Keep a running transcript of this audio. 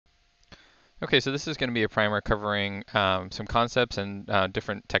Okay, so this is going to be a primer covering some concepts and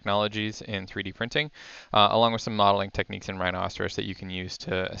different technologies in 3D printing, along with some modeling techniques in rhinoceros that you can use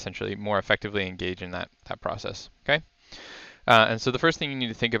to essentially more effectively engage in that process. Okay? And so the first thing you need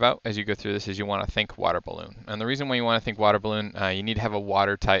to think about as you go through this is you want to think water balloon. And the reason why you want to think water balloon, you need to have a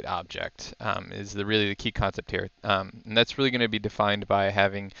watertight object, is really the key concept here. And that's really going to be defined by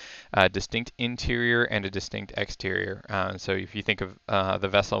having a distinct interior and a distinct exterior. So if you think of the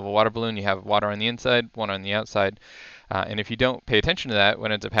vessel of a water balloon, you have water on the inside, water on the outside. And if you don't pay attention to that,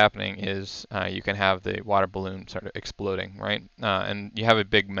 what ends up happening is you can have the water balloon sort of exploding, right? And you have a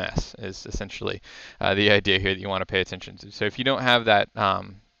big mess is essentially the idea here that you want to pay attention to. So if you don't have that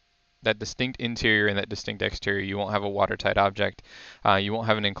that distinct interior and that distinct exterior, you won't have a watertight object. You won't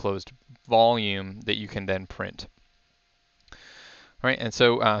have an enclosed volume that you can then print. All right, and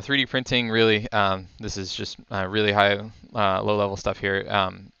so 3D printing really, this is just really high, low-level stuff here.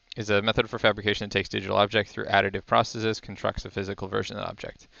 Is a method for fabrication that takes digital objects through additive processes, constructs a physical version of the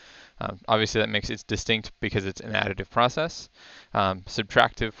object. Obviously, that makes it distinct because it's an additive process.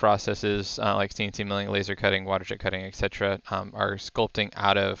 Subtractive processes like CNC milling, laser cutting, water jet cutting, etc., are sculpting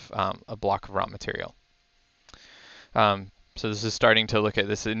out of a block of raw material. So this is starting to look at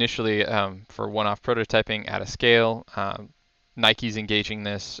this initially for one-off prototyping at a scale. Nike's engaging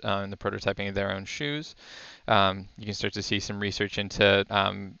this in the prototyping of their own shoes. You can start to see some research into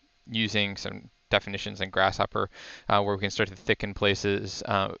using some definitions in Grasshopper where we can start to thicken places,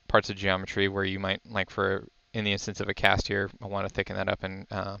 parts of geometry where you might, like for in the instance of a cast here, I want to thicken that up and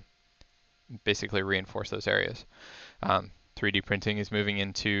basically reinforce those areas. 3D printing is moving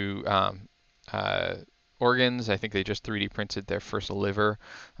into organs. I think they just 3D printed their first liver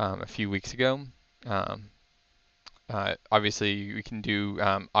a few weeks ago. Obviously, we can do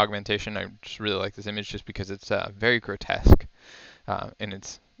augmentation. I just really like this image just because it's very grotesque and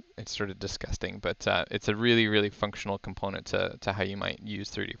it's sort of disgusting, but it's a really, really functional component to how you might use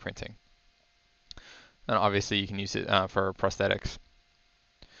 3D printing. And obviously, you can use it for prosthetics.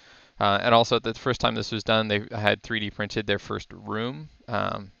 And also, the first time this was done, they had 3D printed their first room.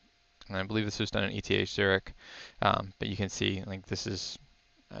 And I believe this was done at ETH Zurich. But you can see, like, this is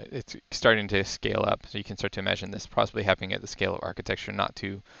it's starting to scale up, so you can start to imagine this possibly happening at the scale of architecture in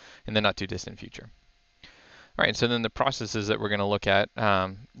the not too distant future. All right, so then the processes that we're going to look at,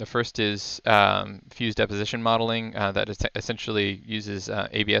 the first is fused deposition modeling that essentially uses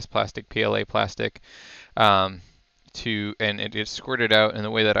ABS plastic, PLA plastic, and it is squirted out. And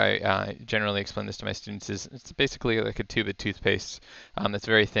the way that I generally explain this to my students is it's basically like a tube of toothpaste that's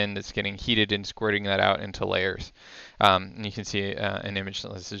very thin that's getting heated and squirting that out into layers. And you can see an image.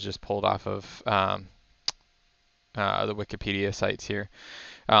 This is just pulled off of the Wikipedia sites here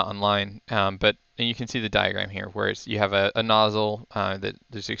online. But and you can see the diagram here where you have a nozzle that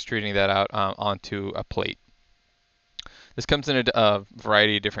is extruding that out onto a plate. This comes in a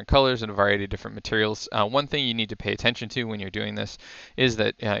variety of different colors and a variety of different materials. One thing you need to pay attention to when you're doing this is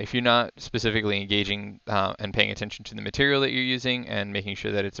that if you're not specifically engaging and paying attention to the material that you're using and making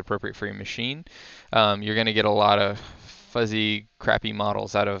sure that it's appropriate for your machine, you're going to get a lot of fuzzy, crappy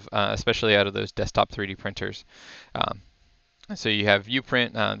models out of, especially out of those desktop 3D printers. So you have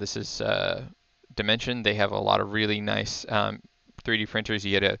Uprint. This is Dimension. They have a lot of really nice 3D printers.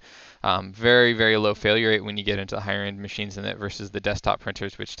 You get a very, very low failure rate when you get into the higher end machines in it versus the desktop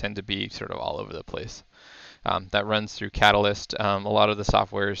printers, which tend to be sort of all over the place. That runs through Catalyst. A lot of the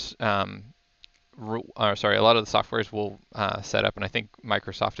softwares, a lot of the softwares will set up, and I think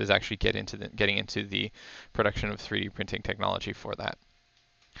Microsoft is actually getting into the production of 3D printing technology for that.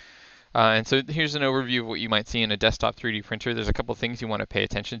 And so here's an overview of what you might see in a desktop 3D printer. There's a couple things you want to pay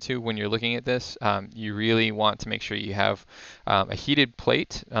attention to when you're looking at this. You really want to make sure you have a heated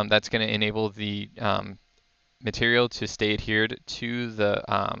plate that's going to enable the material to stay adhered to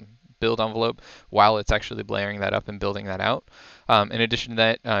the build envelope while it's actually layering that up and building that out. In addition to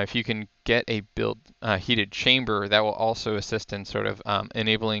that, if you can get a heated chamber, that will also assist in sort of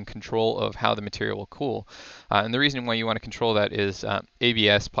enabling control of how the material will cool. And the reason why you want to control that is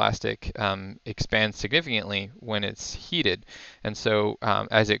ABS plastic expands significantly when it's heated. And so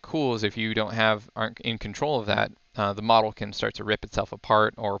as it cools, if you aren't in control of that, the model can start to rip itself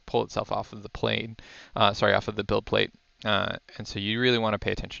apart or pull itself off of the plate, off of the build plate. And so you really want to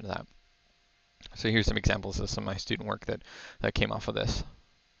pay attention to that. So here's some examples of some of my student work that came off of this.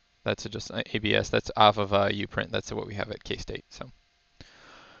 That's just ABS. That's off of Uprint. That's what we have at K-State. So,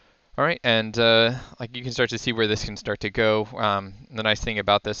 all right, and like you can start to see where this can start to go. The nice thing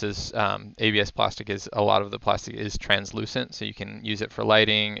about this is ABS plastic is a lot of the plastic is translucent, so you can use it for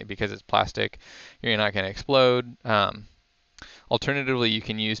lighting because it's plastic. You're not going to explode. A Alternatively, you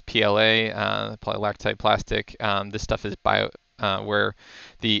can use PLA, polylactide plastic. This stuff is where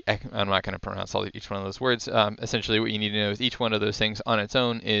I'm not going to pronounce each one of those words. Essentially, what you need to know is each one of those things on its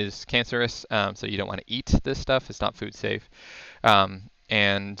own is cancerous, so you don't want to eat this stuff. It's not food safe. I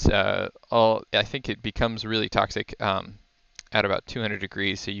think it becomes really toxic at about 200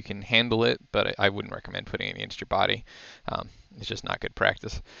 degrees, so you can handle it, but I wouldn't recommend putting it against your body. It's just not good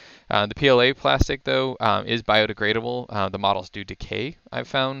practice. The PLA plastic, though, is biodegradable. The models do decay, I've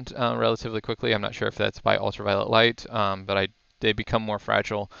found, relatively quickly. I'm not sure if that's by ultraviolet light, but they become more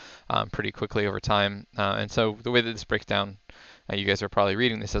fragile pretty quickly over time. And so the way that this breaks down, you guys are probably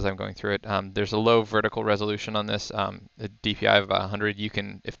reading this as I'm going through it. There's a low vertical resolution on this, a DPI of about 100. You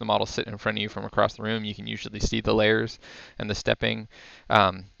can, if the model's sitting in front of you from across the room, you can usually see the layers and the stepping.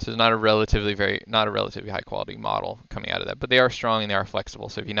 So it's not a relatively high quality model coming out of that, but they are strong and they are flexible.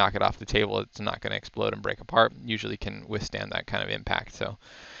 So if you knock it off the table, it's not going to explode and break apart. Usually can withstand that kind of impact. So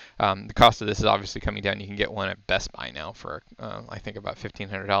the cost of this is obviously coming down. You can get one at Best Buy now for I think about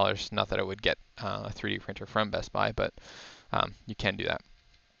 $1,500. Not that I would get a 3D printer from Best Buy, but you can do that.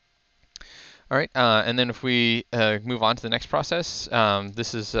 All right, and then if we move on to the next process,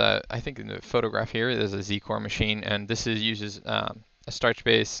 this is, I think in the photograph here, there's a Z-Core machine, and this uses a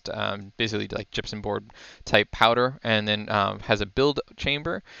starch-based, basically like gypsum board type powder, and then has a build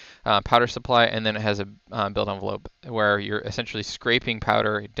chamber, powder supply, and then it has a build envelope where you're essentially scraping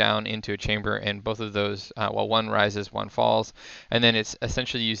powder down into a chamber, and both of those, while one rises, one falls, and then it's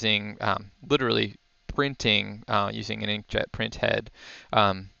essentially using literally printing using an inkjet print head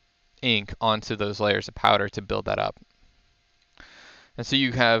ink onto those layers of powder to build that up. And so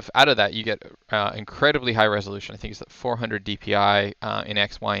you have, out of that, you get incredibly high resolution. I think it's 400 DPI in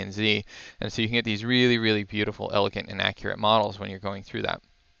X, Y, and Z. And so you can get these really, really beautiful, elegant, and accurate models when you're going through that.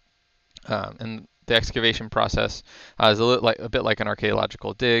 And the excavation process is a bit like an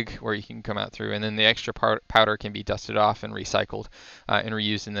archaeological dig, where you can come out through, and then the extra powder can be dusted off and recycled and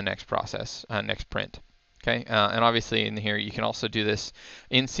reused in the next process, next print. Okay, and obviously in here you can also do this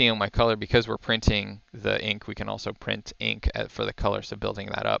in CMY color because we're printing the ink. We can also print ink for the color, so building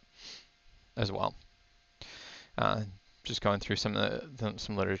that up as well. Just going through some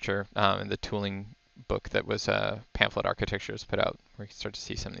literature in the tooling book that was Pamphlet Architectures put out, where you can start to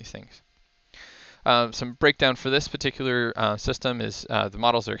see some of these things. Some breakdown for this particular system is the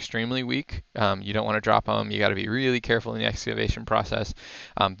models are extremely weak. You don't want to drop them. You got to be really careful in the excavation process.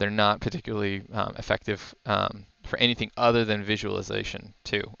 They're not particularly effective for anything other than visualization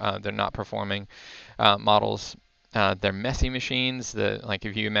too. They're not performing models. They're messy machines. Like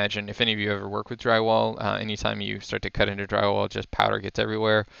if you imagine, if any of you ever work with drywall, anytime you start to cut into drywall, just powder gets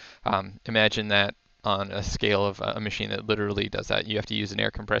everywhere. Imagine that on a scale of a machine that literally does that. You have to use an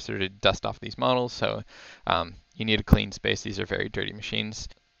air compressor to dust off these models, so you need a clean space. These are very dirty machines.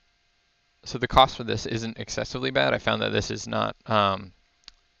 So the cost for this isn't excessively bad. I found that this is not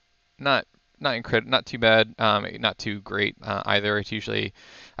too bad, not too great either. It's usually,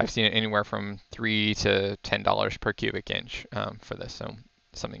 I've seen it anywhere from $3 to $10 per cubic inch for this, so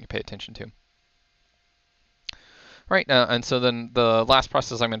something to pay attention to. Right, and so then the last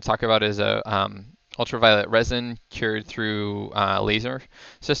process I'm going to talk about is ultraviolet resin cured through laser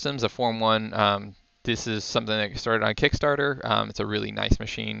systems, a Form 1. This is something that started on Kickstarter. It's a really nice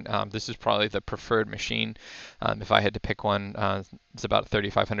machine. This is probably the preferred machine. If I had to pick one, it's about a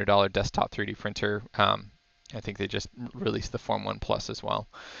 $3,500 desktop 3D printer. I think they just released the Form 1 Plus as well.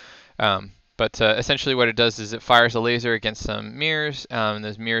 But essentially what it does is it fires a laser against some mirrors, and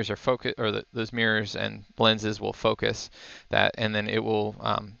those mirrors are those mirrors and lenses will focus that, and then it will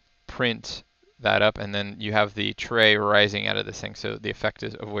print that up, and then you have the tray rising out of this thing. So the effect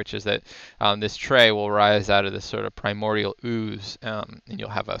of which is that this tray will rise out of this sort of primordial ooze, and you'll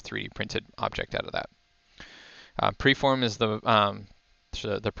have a 3D printed object out of that. Preform is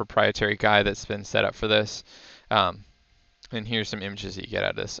the proprietary guide that's been set up for this, and here's some images that you get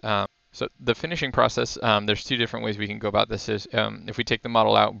out of this. So the finishing process, there's two different ways we can go about this. Is if we take the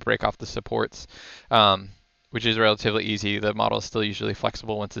model out, break off the supports, which is relatively easy. The model is still usually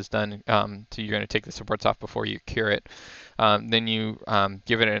flexible once it's done. So you're going to take the supports off before you cure it. Then you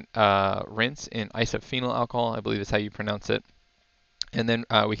give it a rinse in isophenol alcohol, I believe is how you pronounce it. And then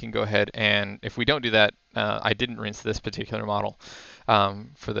we can go ahead and, if we don't do that, I didn't rinse this particular model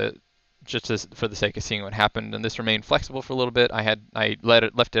for the sake of seeing what happened, and this remained flexible for a little bit. I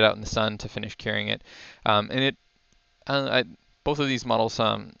left it out in the sun to finish curing it, and both of these models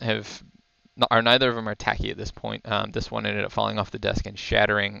neither of them are tacky at this point. This one ended up falling off the desk and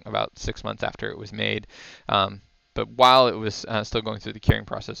shattering about 6 months after it was made, but while it was still going through the curing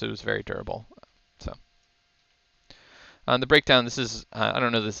process, it was very durable. So. The breakdown, this is, I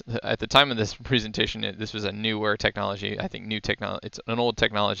don't know this, at the time of this presentation, this was a newer technology. I think it's an old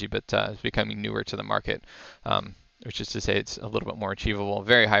technology, but it's becoming newer to the market, which is to say it's a little bit more achievable,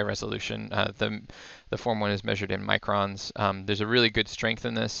 very high resolution. The Form 1 is measured in microns. There's a really good strength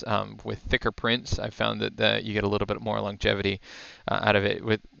in this. With thicker prints, I've found that you get a little bit more longevity out of it.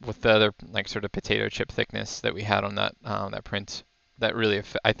 With the other, like, sort of potato chip thickness that we had on that print, that really,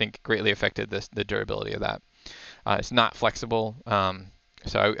 I think, greatly affected the durability of that. It's not flexible,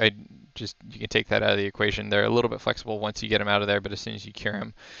 so I just, you can take that out of the equation. They're a little bit flexible once you get them out of there, but as soon as you cure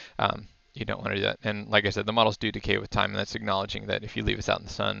them, you don't want to do that. And like I said, the models do decay with time, and that's acknowledging that if you leave us out in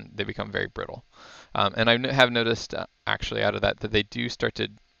the sun, they become very brittle. And I have noticed, actually, out of that they do start to,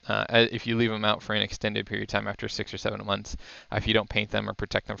 if you leave them out for an extended period of time after 6 or 7 months, if you don't paint them or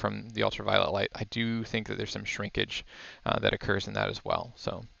protect them from the ultraviolet light, I do think that there's some shrinkage that occurs in that as well.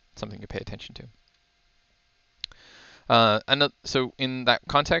 So something to pay attention to. So in that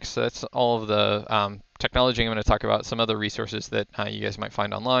context, that's all of the technology I'm going to talk about. Some other resources that you guys might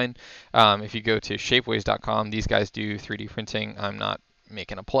find online. If you go to shapeways.com, these guys do 3D printing. I'm not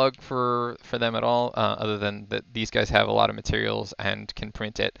making a plug for them at all, other than that these guys have a lot of materials and can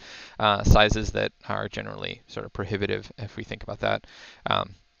print at sizes that are generally sort of prohibitive if we think about that.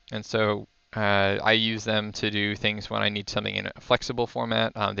 And so I use them to do things when I need something in a flexible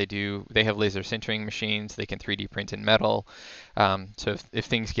format. They have laser sintering machines. They can 3D print in metal. So if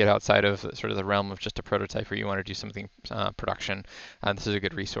things get outside of sort of the realm of just a prototype, or you want to do something production, this is a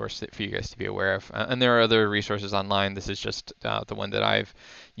good resource for you guys to be aware of. And there are other resources online. This is just the one that I've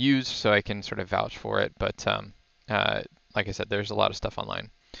used, so I can sort of vouch for it. But like I said, there's a lot of stuff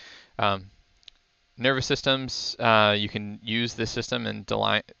online. Nervous systems, you can use this system and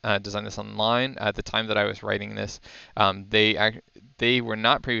design this online. At the time that I was writing this, they were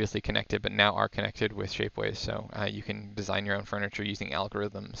not previously connected, but now are connected with Shapeways. So you can design your own furniture using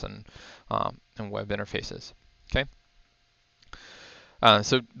algorithms and web interfaces. Okay.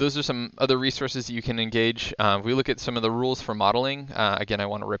 So those are some other resources that you can engage. If we look at some of the rules for modeling, again, I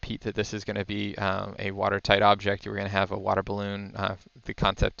want to repeat that this is going to be a watertight object. You're going to have a water balloon. The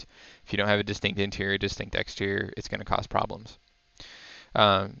concept, if you don't have a distinct interior, distinct exterior, it's going to cause problems.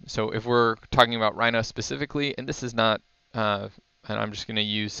 So if we're talking about Rhino specifically, and this is not, and I'm just going to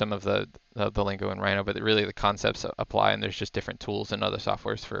use some of the lingo in Rhino, but really the concepts apply, and there's just different tools and other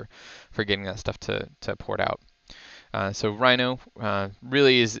softwares for getting that stuff to port out. So Rhino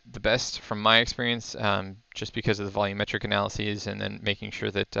really is the best from my experience, just because of the volumetric analyses and then making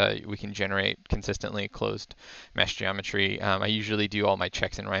sure that we can generate consistently closed mesh geometry. I usually do all my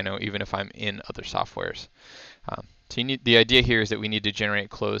checks in Rhino, even if I'm in other softwares. So the idea here is that we need to generate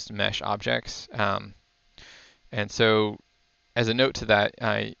closed mesh objects. And so as a note to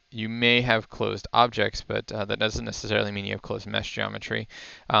that, you may have closed objects, but that doesn't necessarily mean you have closed mesh geometry.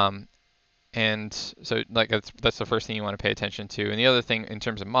 And so, like, that's the first thing you want to pay attention to. And the other thing in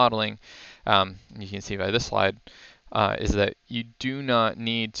terms of modeling, you can see by this slide, is that you do not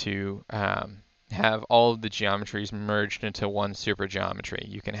need to have all of the geometries merged into one super geometry.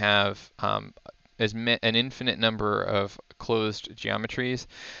 You can have an infinite number of closed geometries,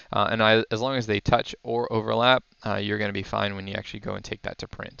 and as long as they touch or overlap, you're going to be fine when you actually go and take that to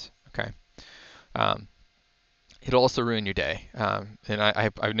print. Okay. It'll also ruin your day, and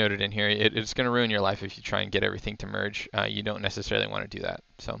I've noted in here it's going to ruin your life if you try and get everything to merge. You don't necessarily want to do that.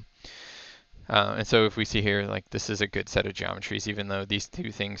 So, and so if we see here, like, this is a good set of geometries, even though these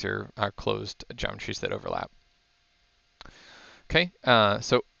two things are closed geometries that overlap. Okay,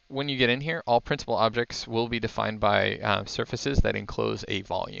 so when you get in here, all printable objects will be defined by surfaces that enclose a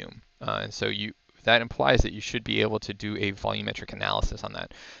volume, and so that implies that you should be able to do a volumetric analysis on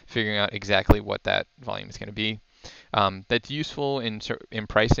that, figuring out exactly what that volume is going to be. That's useful in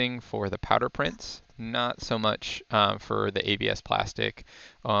pricing for the powder prints, not so much for the ABS plastic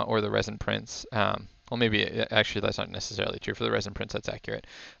or the resin prints. Well, maybe actually that's not necessarily true. For the resin prints, that's accurate.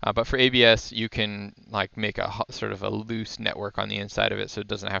 But for ABS, you can, like, make a sort of a loose network on the inside of it, so it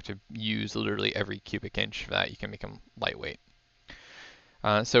doesn't have to use literally every cubic inch for that. You can make them lightweight.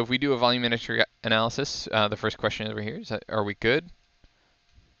 So if we do a volumetric analysis, the first question over here is, are we good?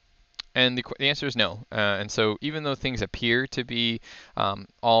 And the answer is no. And so even though things appear to be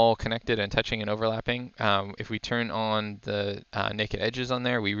all connected and touching and overlapping, if we turn on the naked edges on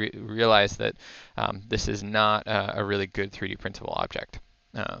there, we realize that this is not a really good 3D printable object.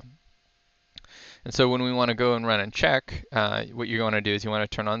 And so when we want to go and run and check, what you're going to do is you want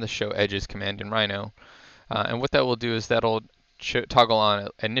to turn on the Show Edges command in Rhino. And what that will do is that'll toggle on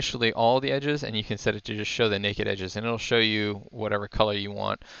initially all the edges, and you can set it to just show the naked edges, and it'll show you whatever color you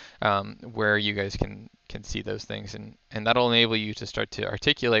want, where you guys can see those things, and that'll enable you to start to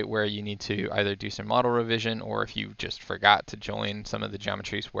articulate where you need to either do some model revision, or if you just forgot to join some of the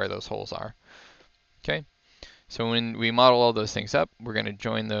geometries, where those holes are. Okay, so when we model all those things up, we're going to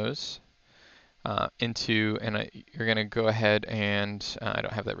join those into, and you're going to go ahead and, I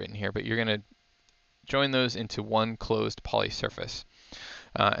don't have that written here, but you're going to join those into one closed poly surface.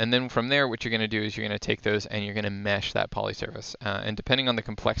 And then from there, what you're going to do is you're going to take those and you're going to mesh that poly surface. And depending on the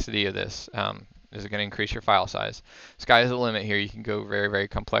complexity of this, is it going to increase your file size? Sky is the limit here. You can go very, very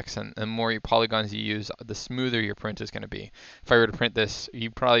complex, and the more polygons you use, the smoother your print is going to be. If I were to print this,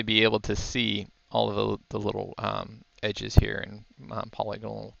 you'd probably be able to see all of the little edges here and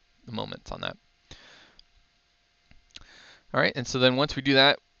polygonal moments on that. All right, and so then once we do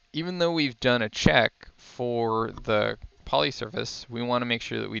that, even though we've done a check for the poly surface, we want to make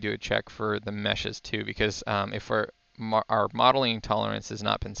sure that we do a check for the meshes too, because if our modeling tolerance has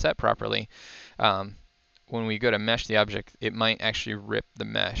not been set properly, when we go to mesh the object, it might actually rip the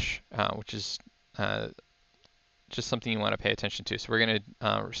mesh, which is just something you want to pay attention to. So we're going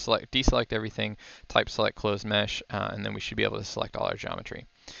to deselect everything, type select close mesh, and then we should be able to select all our geometry.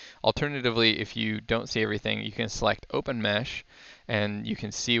 Alternatively, if you don't see everything, you can select open mesh, and you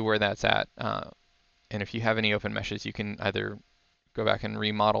can see where that's at. And if you have any open meshes, you can either go back and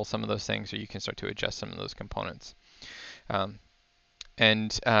remodel some of those things, or you can start to adjust some of those components.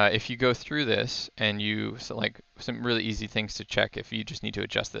 If you go through this and you select some really easy things to check, if you just need to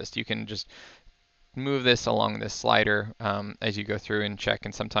adjust this, you can just move this along this slider as you go through and check,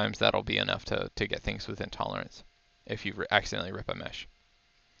 and sometimes that'll be enough to get things within tolerance if you accidentally rip a mesh.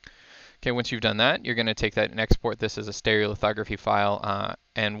 Okay, once you've done that, you're going to take that and export this as a stereolithography file,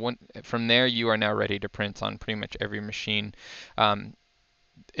 and from there you are now ready to print on pretty much every machine.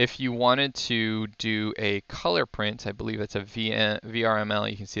 If you wanted to do a color print, I believe it's a VRML,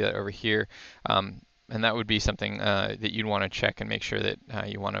 you can see that over here, and that would be something that you'd want to check and make sure that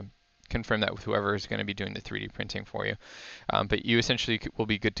you want to confirm that with whoever is going to be doing the 3D printing for you. But you essentially will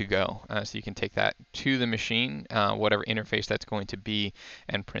be good to go. So you can take that to the machine, whatever interface that's going to be,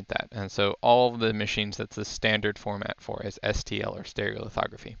 and print that. And so all of the machines, that's the standard format for is STL, or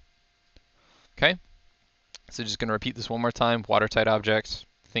stereolithography. Okay, so just going to repeat this one more time. Watertight objects,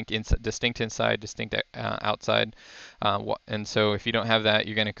 think distinct inside, distinct outside. And so if you don't have that,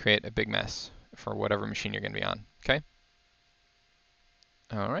 you're going to create a big mess for whatever machine you're going to be on. Okay?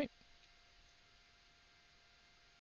 All right.